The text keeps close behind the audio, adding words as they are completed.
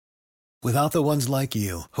Without the ones like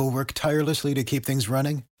you, who work tirelessly to keep things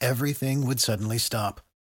running, everything would suddenly stop.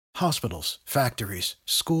 Hospitals, factories,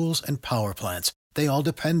 schools, and power plants, they all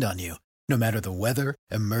depend on you. No matter the weather,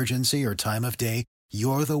 emergency, or time of day,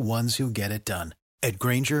 you're the ones who get it done. At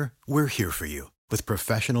Grainger, we're here for you with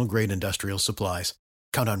professional-grade industrial supplies.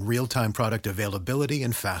 Count on real-time product availability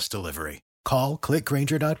and fast delivery. Call,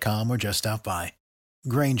 clickgrainger.com, or just stop by.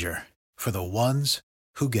 Grainger, for the ones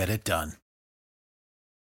who get it done.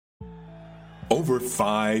 Over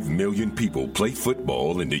 5 million people play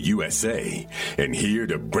football in the USA, and here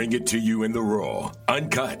to bring it to you in the raw,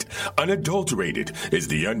 uncut, unadulterated is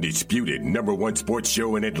the undisputed #1 sports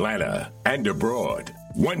show in Atlanta and abroad.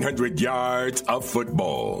 100 yards of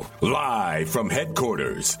football, live from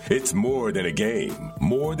headquarters. It's more than a game,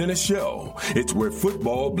 more than a show. It's where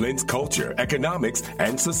football blends culture, economics,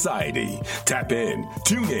 and society. Tap in,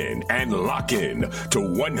 tune in, and lock in to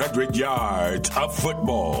 100 yards of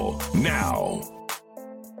football now.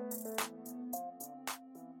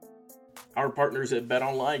 Our partners at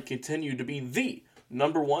BetOnline continue to be the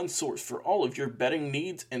 #1 source for all of your betting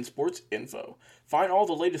needs and sports info. Find all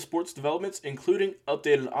the latest sports developments, including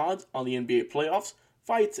updated odds on the NBA playoffs,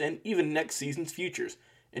 fights, and even next season's futures.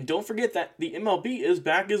 And don't forget that the MLB is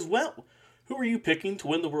back as well. Who are you picking to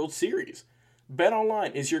win the World Series?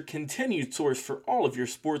 BetOnline is your continued source for all of your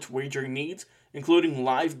sports wagering needs, including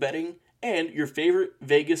live betting and your favorite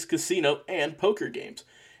Vegas casino and poker games.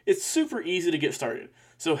 It's super easy to get started,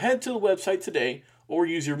 so head to the website today or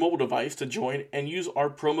use your mobile device to join and use our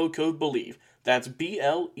promo code BELIEVE, that's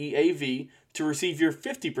BLEAV, to receive your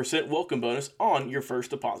 50% welcome bonus on your first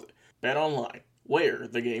deposit. Bet online, where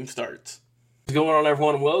the game starts. What's going on,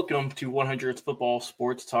 everyone? Welcome to 100 Football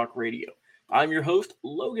Sports Talk Radio. I'm your host,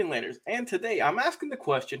 Logan Landers, and today I'm asking the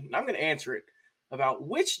question, and I'm going to answer it, about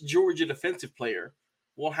which Georgia defensive player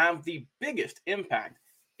will have the biggest impact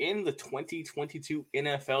in the 2022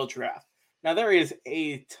 NFL Draft. Now, there is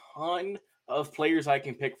a ton of players I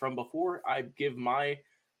can pick from before I give my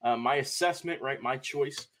assessment, right, my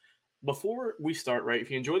choice. Before we start, right, if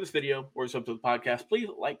you enjoy this video or sub to the podcast, please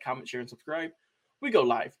like, comment, share, and subscribe. We go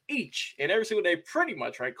live each and every single day, pretty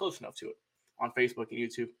much, right, close enough to it, on Facebook and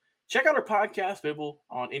YouTube. Check out our podcast, available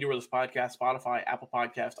on anywhere there's podcast, Spotify, Apple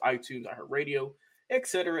Podcasts, iTunes, iHeartRadio,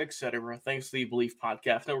 etc., etc. Thanks to the Belief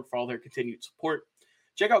Podcast Network for all their continued support.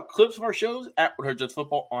 Check out clips of our shows at 100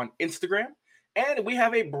 Football on Instagram. And we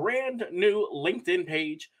have a brand new LinkedIn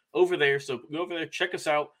page over there. So go over there, check us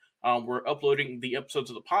out. We're uploading the episodes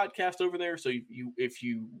of the podcast over there. So if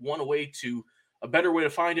you want a better way to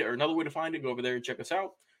find it or another way to find it, go over there and check us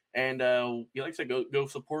out. And like I said, go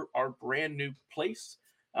support our brand new place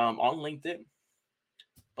on LinkedIn.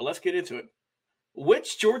 But let's get into it.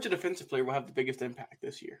 Which Georgia defensive player will have the biggest impact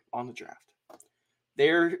this year on the draft?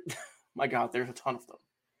 My God, there's a ton of them.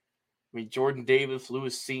 I mean, Jordan Davis,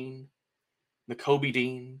 Lewis Cine, Nakobe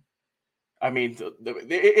Dean. I mean,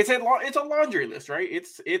 it's a laundry list, right?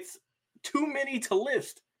 It's too many to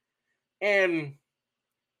list. And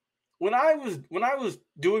when I was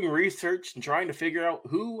doing research and trying to figure out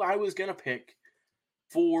who I was gonna pick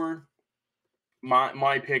for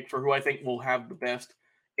my pick for who I think will have the best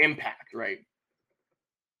impact, right?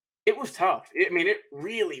 It was tough. It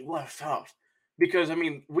really was tough because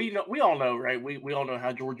we all know, right? We all know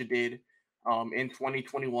how Georgia did in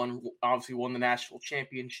 2021. Obviously, won the national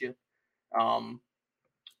championship.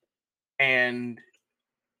 And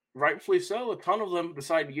rightfully so, a ton of them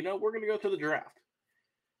decided, we're going to go to the draft.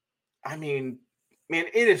 I mean, man,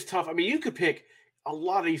 it is tough. I mean, you could pick a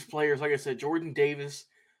lot of these players, like I said, Jordan Davis,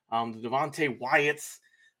 the Devontae Wyatts.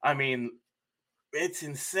 I mean, it's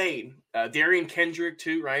insane. Darian Kendrick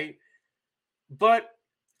too, right? But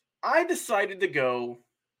I decided to go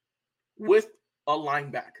with a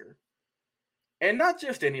linebacker. And not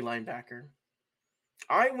just any linebacker.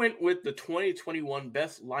 I went with the 2021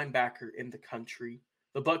 best linebacker in the country,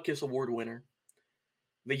 the Butkus Award winner.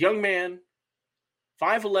 The young man,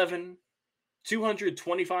 5'11",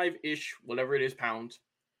 225-ish, whatever it is, pounds,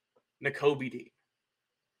 Nakobe Dean.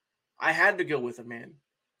 I had to go with him, man,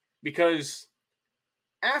 because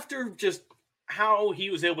after just how he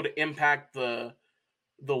was able to impact the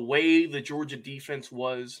way the Georgia defense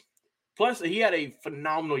was, plus he had a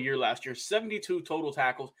phenomenal year last year, 72 total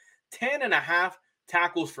tackles, 10 and a half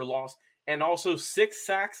tackles for loss, and also 6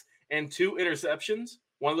 sacks and 2 interceptions,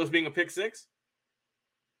 one of those being a pick six,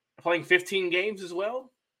 playing 15 games as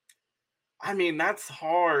well. I mean, that's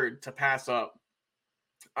hard to pass up.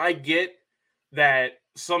 I get that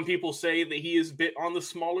some people say that he is a bit on the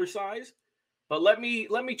smaller size, but let me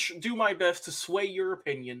do my best to sway your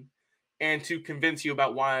opinion and to convince you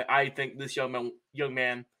about why I think this young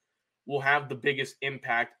man will have the biggest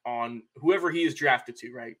impact on whoever he is drafted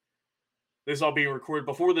to, right? This is all being recorded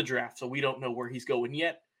before the draft, so we don't know where he's going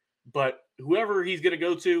yet. But whoever he's going to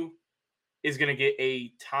go to is going to get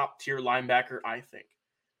a top-tier linebacker, I think.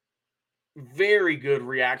 Very good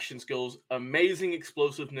reaction skills, amazing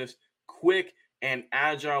explosiveness, quick and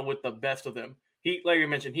agile with the best of them. He, like I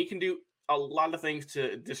mentioned, he can do a lot of things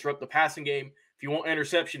to disrupt the passing game. If you want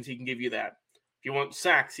interceptions, he can give you that. If you want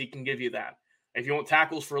sacks, he can give you that. If you want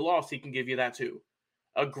tackles for loss, he can give you that too.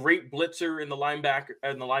 A great blitzer in the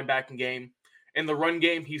linebacking game. In the run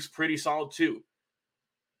game, he's pretty solid too.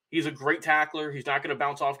 He's a great tackler. He's not going to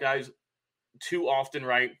bounce off guys too often,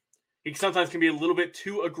 right? He sometimes can be a little bit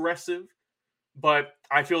too aggressive, but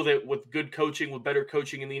I feel that with good coaching, with better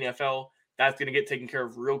coaching in the NFL, that's going to get taken care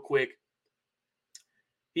of real quick.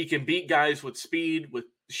 He can beat guys with speed, with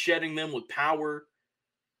shedding them, with power.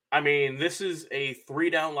 I mean, this is a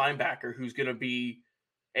 3-down linebacker who's going to be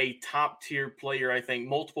a top-tier player, I think.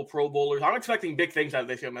 Multiple Pro Bowlers. I'm expecting big things out of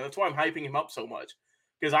this young man. That's why I'm hyping him up so much,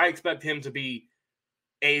 because I expect him to be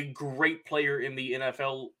a great player in the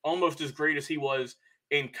NFL, almost as great as he was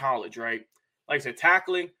in college, right? Like I said,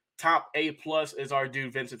 tackling, top A+, as our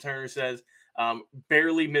dude Vincent Turner says.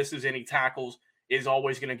 Barely misses any tackles, is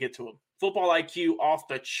always going to get to him. Football IQ off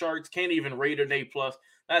the charts, can't even rate an A+.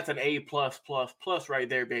 That's an A++ right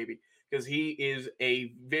there, baby, because he is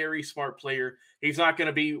a very smart player. He's not going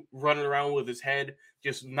to be running around with his head,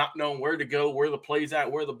 just not knowing where to go, where the play's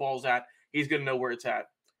at, where the ball's at. He's going to know where it's at.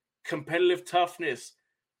 Competitive toughness,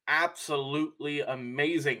 absolutely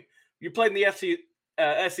amazing. You played in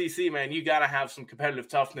the SEC, man, you got to have some competitive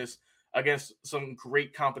toughness against some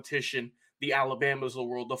great competition, the Alabamas of the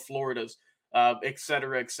world, the Floridas, et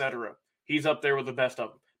cetera, et cetera. He's up there with the best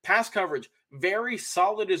of them. Pass coverage, very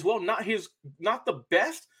solid as well. Not the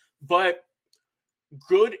best, but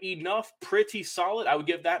good enough, pretty solid. I would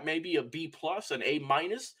give that maybe a B+, an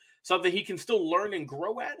A-, something he can still learn and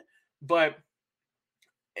grow at, but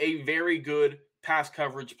a very good pass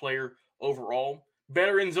coverage player overall.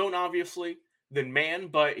 Better in zone, obviously, than man,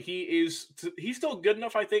 but he's still good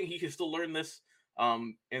enough. I think he can still learn this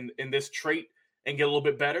in this trait and get a little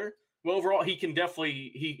bit better. Well, overall, he can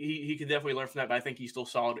definitely learn from that, but I think he's still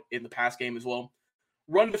solid in the pass game as well.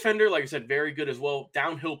 Run defender, like I said, very good as well.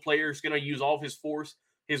 Downhill player is going to use all of his force,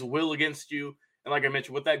 his will against you. And like I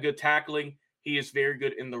mentioned, with that good tackling, he is very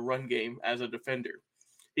good in the run game as a defender.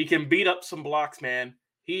 He can beat up some blocks, man.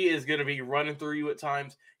 He is going to be running through you at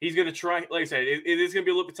times. He's going to try, like I said, it is going to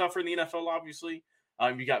be a little bit tougher in the NFL, obviously.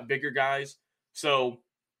 You got bigger guys. So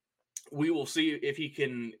we will see if he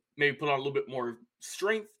can maybe put on a little bit more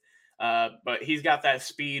strength. But he's got that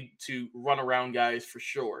speed to run around guys for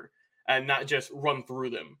sure and not just run through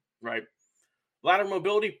them, right? Lateral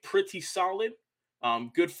mobility, pretty solid.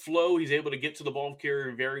 Good flow. He's able to get to the ball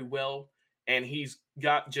carrier very well. And he's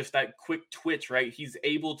got just that quick twitch, right? He's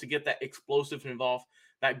able to get that explosive involved,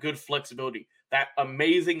 that good flexibility, that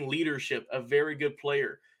amazing leadership, a very good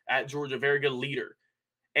player at Georgia, very good leader.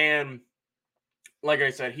 And like I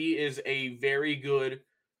said, he is a very good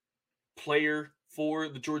player for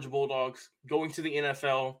the Georgia Bulldogs going to the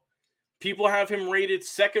NFL. People have him rated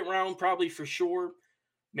second round, probably for sure,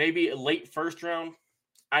 maybe a late first round.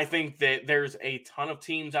 I think that there's a ton of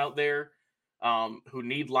teams out there who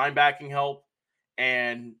need linebacking help,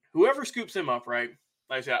 and whoever scoops him up, right?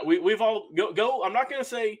 Like I said, we've all go. I'm not going to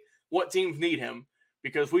say what teams need him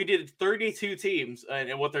because we did 32 teams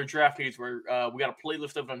and what their draft needs were. We got a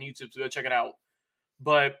playlist of it on YouTube, so go check it out.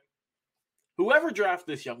 But whoever drafts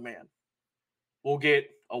this young man will get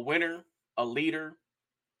a winner, a leader,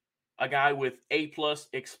 a guy with A+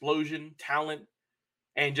 explosion, talent,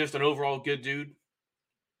 and just an overall good dude.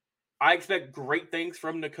 I expect great things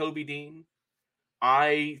from Nakobe Dean.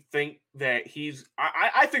 I think that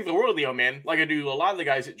I think the world of the young man, like I do a lot of the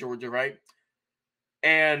guys at Georgia, right?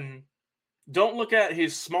 And don't look at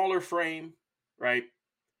his smaller frame, right?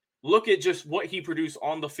 Look at just what he produced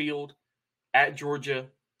on the field at Georgia,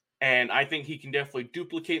 and I think he can definitely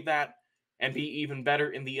duplicate that and be even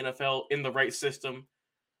better in the NFL in the right system.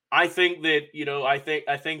 I think that,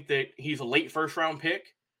 I think that he's a late first round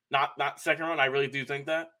pick, not second round. I really do think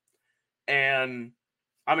that. And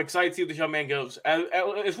I'm excited to see where this young man goes,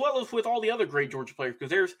 as well as with all the other great Georgia players, because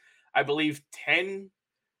there's, I believe, 10,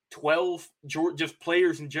 12 just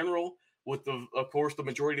players in general, with, of course, the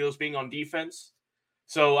majority of those being on defense.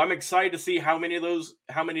 So I'm excited to see how many of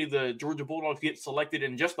the Georgia Bulldogs get selected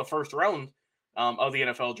in just the first round of the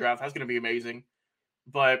NFL draft. That's going to be amazing.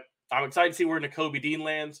 But I'm excited to see where Nakobe Dean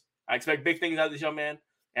lands. I expect big things out of this young man,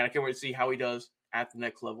 and I can't wait to see how he does at the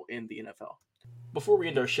next level in the NFL. Before we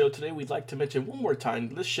end our show today, we'd like to mention one more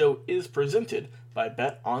time this show is presented by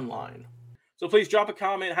Bet Online. So please drop a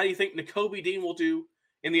comment. How do you think Nakobe Dean will do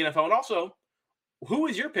in the NFL? And also, who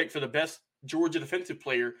is your pick for the best Georgia defensive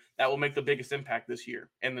player that will make the biggest impact this year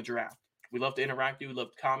in the draft? We love to interact with you. We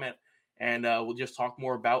love to comment. And we'll just talk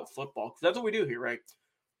more about football. Because that's what we do here, right?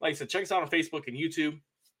 Like I said, check us out on Facebook and YouTube.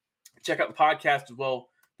 Check out the podcast as well.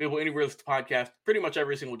 Available anywhere listen to podcast pretty much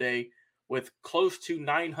every single day with close to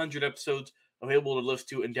 900 episodes available to listen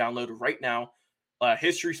to and download right now.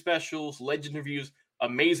 History specials, legend reviews,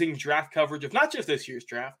 amazing draft coverage of not just this year's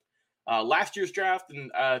draft, last year's draft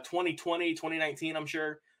in 2020, 2019, I'm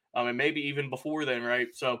sure, and maybe even before then, right?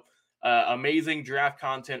 So amazing draft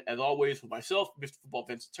content, as always, with myself, Mr. Football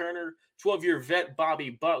Vincent Turner, 12-year vet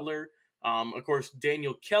Bobby Butler, of course,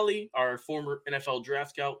 Daniel Kelly, our former NFL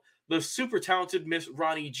draft scout, the super talented Miss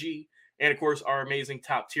Ronnie G, and, of course, our amazing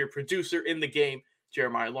top-tier producer in the game,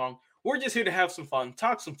 Jeremiah Long. We're just here to have some fun,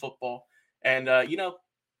 talk some football, and, as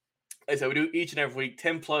I said, we do each and every week,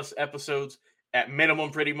 10-plus episodes at minimum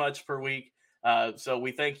pretty much per week. So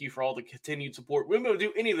we thank you for all the continued support. We wouldn't be able to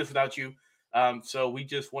do any of this without you. So we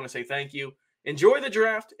just want to say thank you. Enjoy the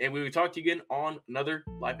draft, and we will talk to you again on another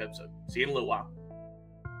live episode. See you in a little while.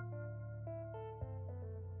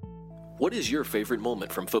 What is your favorite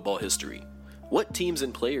moment from football history? What teams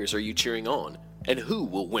and players are you cheering on? And who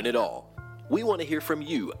will win it all? We want to hear from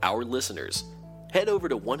you, our listeners. Head over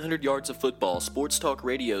to 100 Yards of Football Sports Talk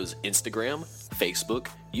Radio's Instagram, Facebook,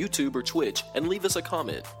 YouTube, or Twitch and leave us a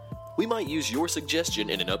comment. We might use your suggestion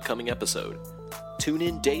in an upcoming episode. Tune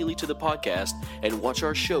in daily to the podcast and watch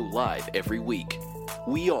our show live every week.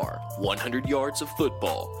 We are 100 Yards of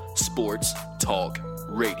Football Sports Talk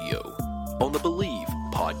Radio on the Believe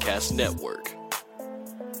Podcast Network.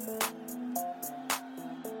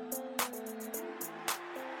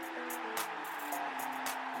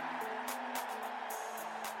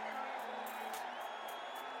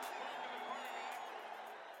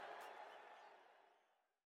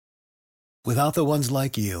 Without the ones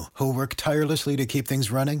like you, who work tirelessly to keep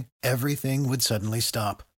things running, everything would suddenly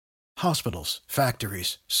stop. Hospitals,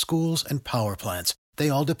 factories, schools, and power plants, they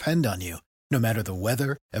all depend on you. No matter the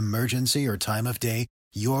weather, emergency, or time of day,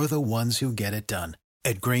 you're the ones who get it done.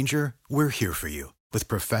 At Grainger, we're here for you with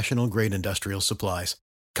professional-grade industrial supplies.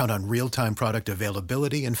 Count on real-time product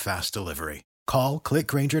availability and fast delivery. Call, click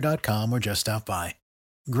Grainger.com, or just stop by.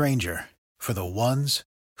 Grainger, for the ones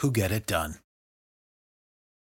who get it done.